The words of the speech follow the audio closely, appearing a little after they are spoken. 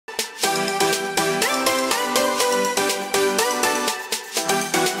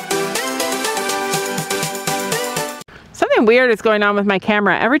Something weird is going on with my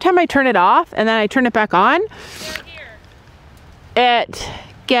camera. Every time I turn it off and then I turn it back on, it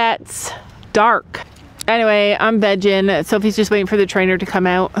gets dark. Anyway, I'm vegging. Sophie's just waiting for the trainer to come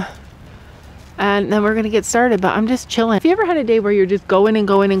out. And then we're gonna get started, but I'm just chilling. Have you ever had a day where you're just going and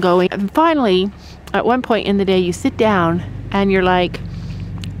going and going? And finally, at one point in the day, you sit down and you're like,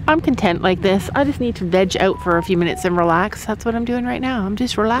 I'm content like this. I just need to veg out for a few minutes and relax. That's what I'm doing right now. I'm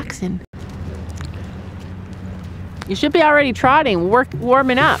just relaxing. You should be already trotting,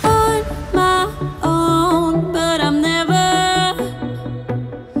 warming up. On my own, but I'm never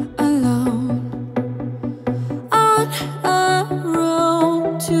alone. On a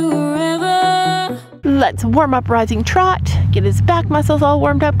road to a river. Let's warm up rising trot. Get his back muscles all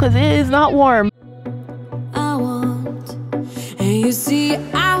warmed up because it is not warm. I want, and you see,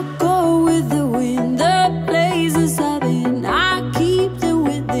 I'll go with the wind. The blazes up and I keep them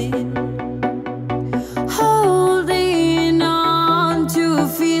within. Holding on to a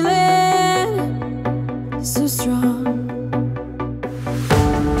feeling so strong.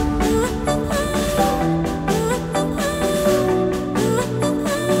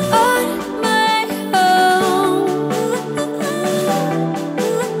 On my own.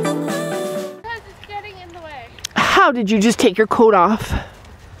 Because it's getting in the way. How did you just take your coat off?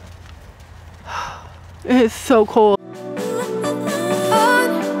 It is so cold.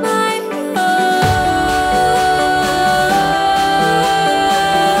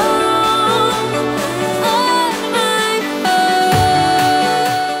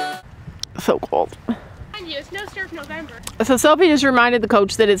 So cold. Mind you, it's no Stirrup November. So Sophie just reminded the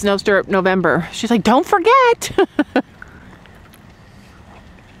coach that it's no Stirrup November. She's like, don't forget.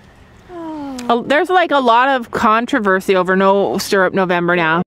 There's like a lot of controversy over no Stirrup November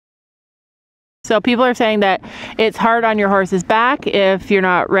now. So people are saying that it's hard on your horse's back if you're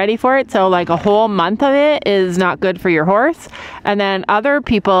not ready for it. So like a whole month of it is not good for your horse. And then other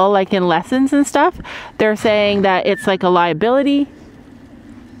people, like in lessons and stuff, they're saying that it's like a liability.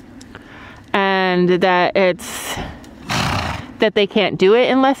 And that it's that they can't do it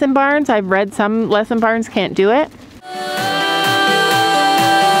in lesson barns. I've read some lesson barns can't do it.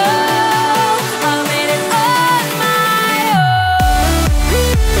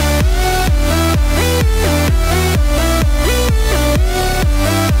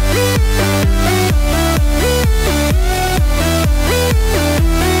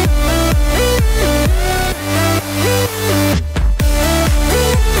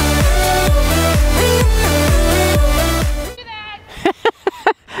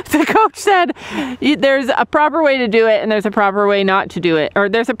 The coach said there's a proper way to do it and there's a proper way not to do it. Or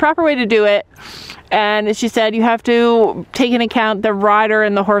there's a proper way to do it, and she said you have to take into account the rider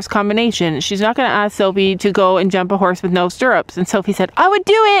and the horse combination. She's not going to ask Sophie to go and jump a horse with no stirrups. And Sophie said, I would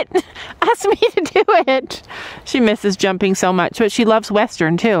do it. Ask me to do it. She misses jumping so much, but she loves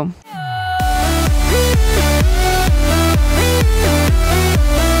Western too.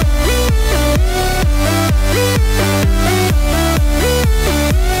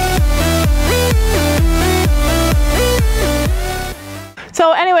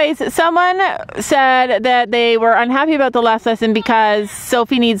 So anyways, someone said that they were unhappy about the last lesson because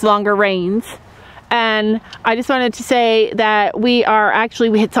Sophie needs longer reins. And I just wanted to say that we are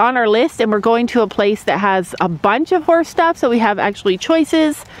actually, it's on our list and we're going to a place that has a bunch of horse stuff. So we have actually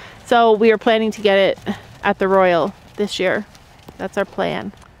choices. So we are planning to get it at the Royal this year. That's our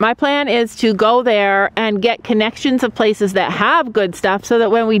plan. My plan is to go there and get connections of places that have good stuff so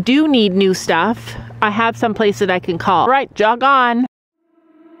that when we do need new stuff, I have some place that I can call. All right, jog on.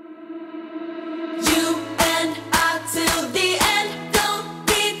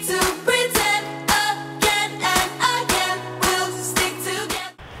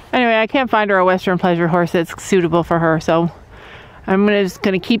 Anyway, I can't find her a Western pleasure horse that's suitable for her, so I'm just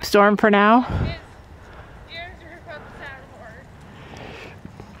gonna keep Storm for now.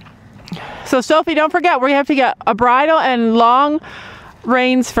 So Sophie, don't forget, we have to get a bridle and long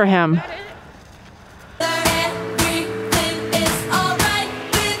reins for him.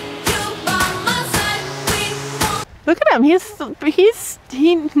 Look at him,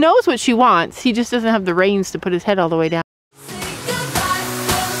 he knows what she wants. He just doesn't have the reins to put his head all the way down.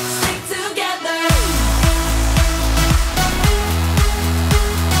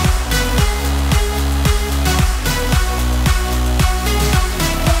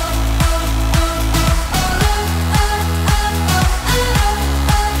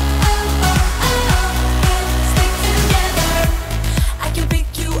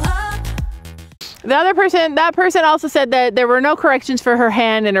 The other person, that person also said that there were no corrections for her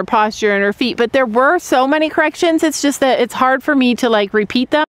hand and her posture and her feet, but there were so many corrections. It's just that it's hard for me to like repeat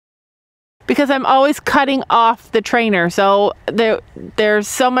them because I'm always cutting off the trainer. So there's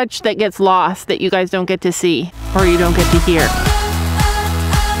so much that gets lost that you guys don't get to see or you don't get to hear.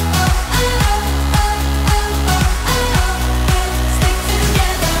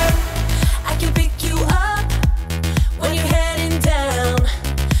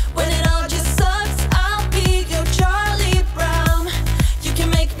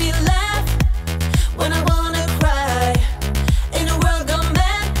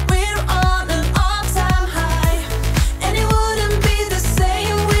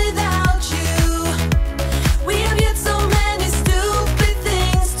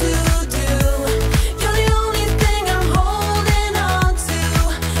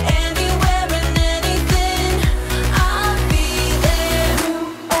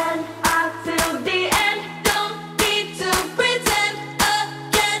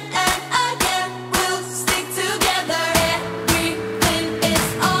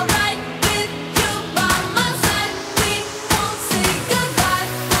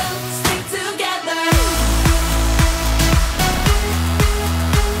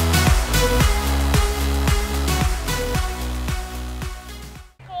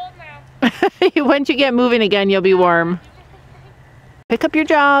 Once you get moving again, you'll be warm. Pick up your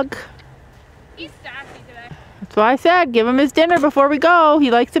jog. He's sassy today. That's why I said give him his dinner before we go.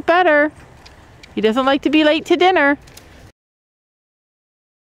 He likes it better. He doesn't like to be late to dinner.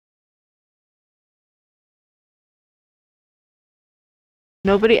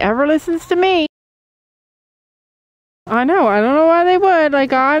 Nobody ever listens to me. I know. I don't know why they would.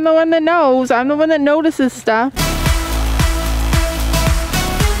 Like, I'm the one that knows. I'm the one that notices stuff.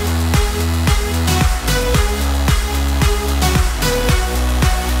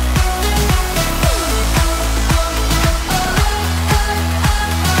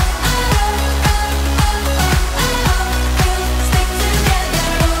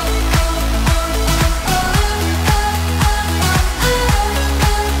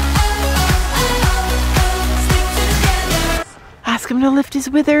 Ask him to lift his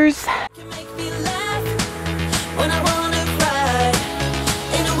withers.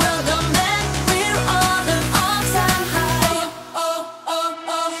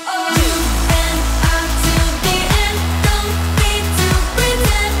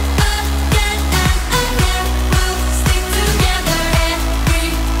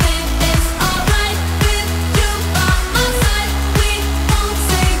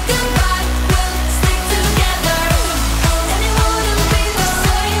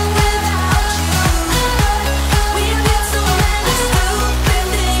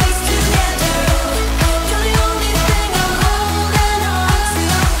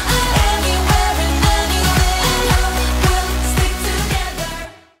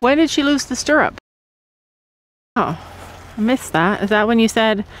 When did she lose the stirrup? Oh, I missed that. Is that when you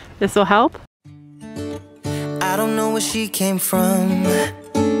said this will help? I don't know where she came from.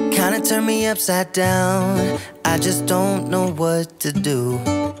 Kinda turned me upside down. I just don't know what to do.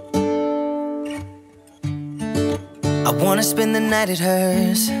 I wanna spend the night at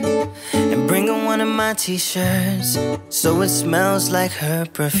hers and bring her one of my t-shirts so it smells like her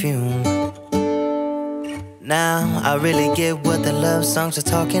perfume. Now I really get what the love songs are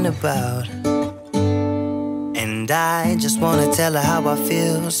talking about, and I just wanna tell her how I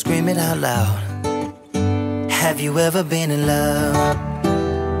feel, scream it out loud. Have you ever been in love?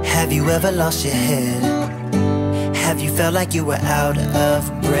 Have you ever lost your head? Have you felt like you were out of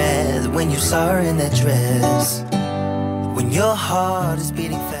breath when you saw her in that dress? When your heart is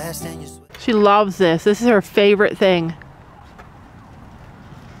beating fast and you sweat. She loves this. This is her favorite thing.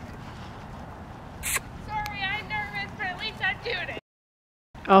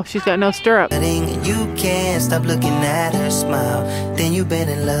 Oh, she's got no stirrup. You can't stop looking at her smile. Then you've been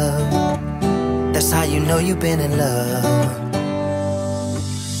in love. That's how you know you've been in love.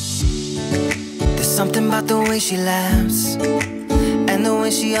 There's something about the way she laughs and the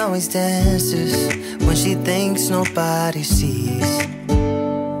way she always dances when she thinks nobody sees.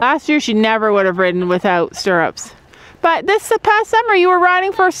 Last year she never would have ridden without stirrups. But this past summer you were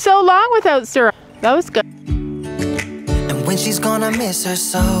riding for so long without stirrups. That was good. When she's gone, I miss her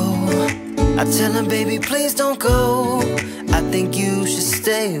so. I tell her, baby, please don't go. I think you should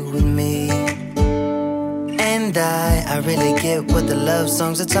stay with me. And I really get what the love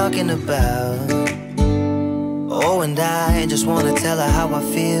songs are talking about. Oh, and I just want to tell her how I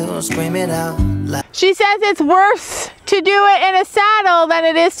feel, scream it out loud. She says it's worse to do it in a saddle than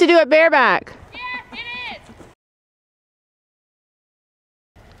it is to do it bareback. Yeah, it is.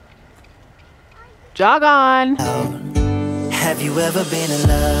 Jog on. Have you ever been in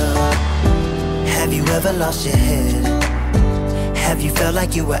love? Have you ever lost your head? Have you felt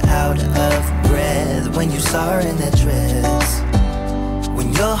like you were out of breath when you saw her in that dress?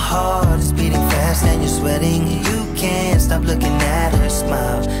 When your heart is beating fast and you're sweating, you can't stop looking at her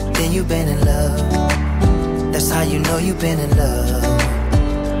smile. Then you've been in love. That's how you know you've been in love.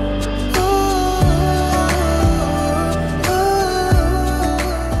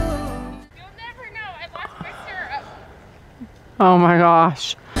 You'll never know. I lost my stirrup. Oh my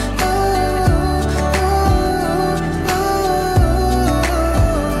gosh.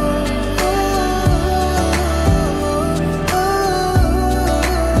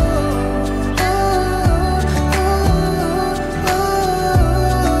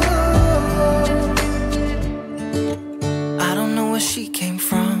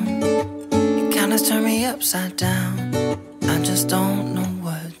 Upside down, I just don't know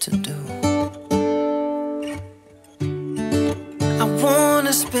what to do. I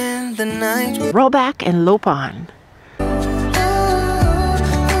wanna spend the night with Roll back and lope on. I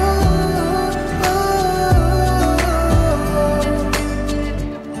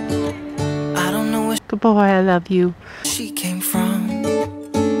don't know where Good boy, I love you. she came from.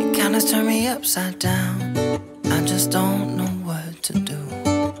 It kinda turned me upside down. I just don't know what to do.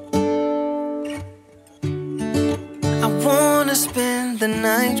 I wanna spend the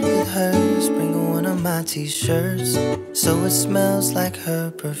night with her. Bring her one of my t-shirts so it smells like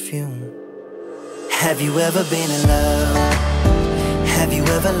her perfume. Have you ever been in love? Have you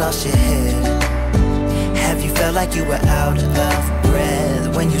ever lost your head? Have you felt like you were out of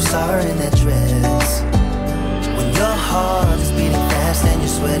breath when you saw her in that dress? When your heart is beating fast and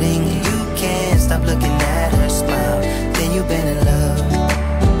you're sweating, you can't stop looking at her smile. Then you've been in love.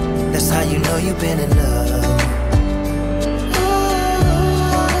 That's how you know you've been in love.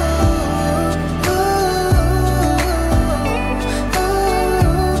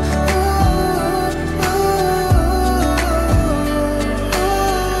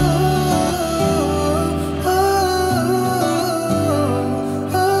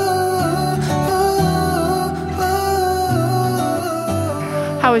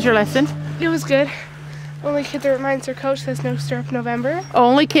 How was your lesson? It was good. Only kid that reminds their coach there's no stirrup November.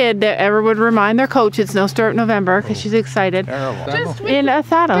 Only kid that ever would remind their coach it's no stirrup November because she's excited. Just with In a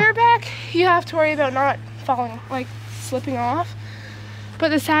saddle. bareback, you have to worry about not falling, like slipping off. But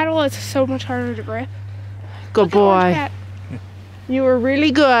the saddle is so much harder to grip. Good Look at Orange boy. Cat. You were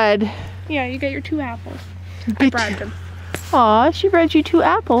really good. Yeah, you get your 2 apples. I bribed him. Aw, she bred you 2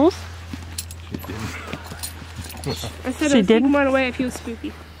 apples. I said She I'd take didn't? one away if he was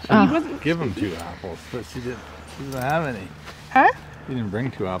spooky. Oh. He wasn't. Give him 2 apples, but she doesn't have any. Huh? You didn't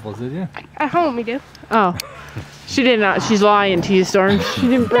bring 2 apples, did you? At home we do. Oh. She did not. She's lying to you, Storm. She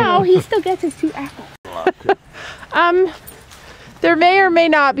didn't bring No, them. he still gets his 2 apples. There may or may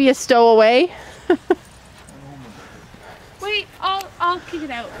not be a stowaway. Wait, I'll kick it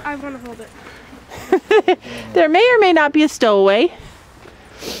out. I want to hold it. There may or may not be a stowaway.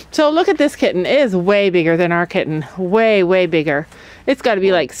 So look at this kitten. It is way bigger than our kitten. Way, way bigger. It's got to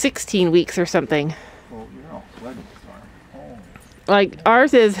be like 16 weeks or something. Well, you're all sweaty, Storm. Like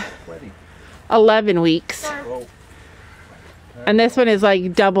ours is Sweaty. 11 weeks. Oh. And this one is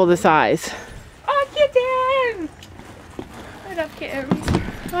like double the size. Oh, kitten! I love kittens.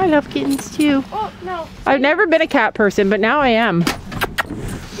 I love kittens too. Oh, no. I've never been a cat person, but now I am.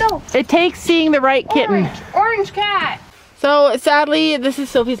 No. It takes seeing the right kitten. Orange cat. So sadly, this is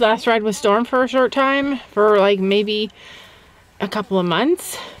Sophie's last ride with Storm for a short time, for like maybe a couple of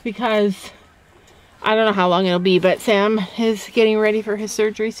months, because I don't know how long it'll be, but Sam is getting ready for his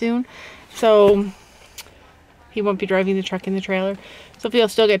surgery soon, so he won't be driving the truck and the trailer. Sophie will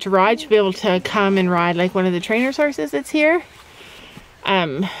still get to ride. She'll be able to come and ride like one of the trainer's horses that's here. I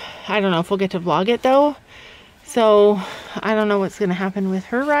don't know if we'll get to vlog it though, so I don't know what's going to happen with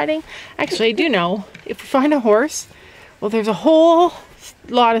her riding. Actually, I do know. If we find a horse, well, there's a whole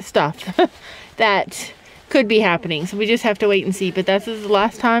lot of stuff that could be happening, so we just have to wait and see. But this is the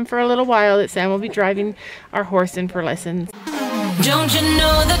last time for a little while that Sam will be driving our horse in for lessons. Don't you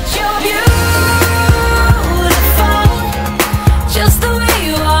know that you're beautiful?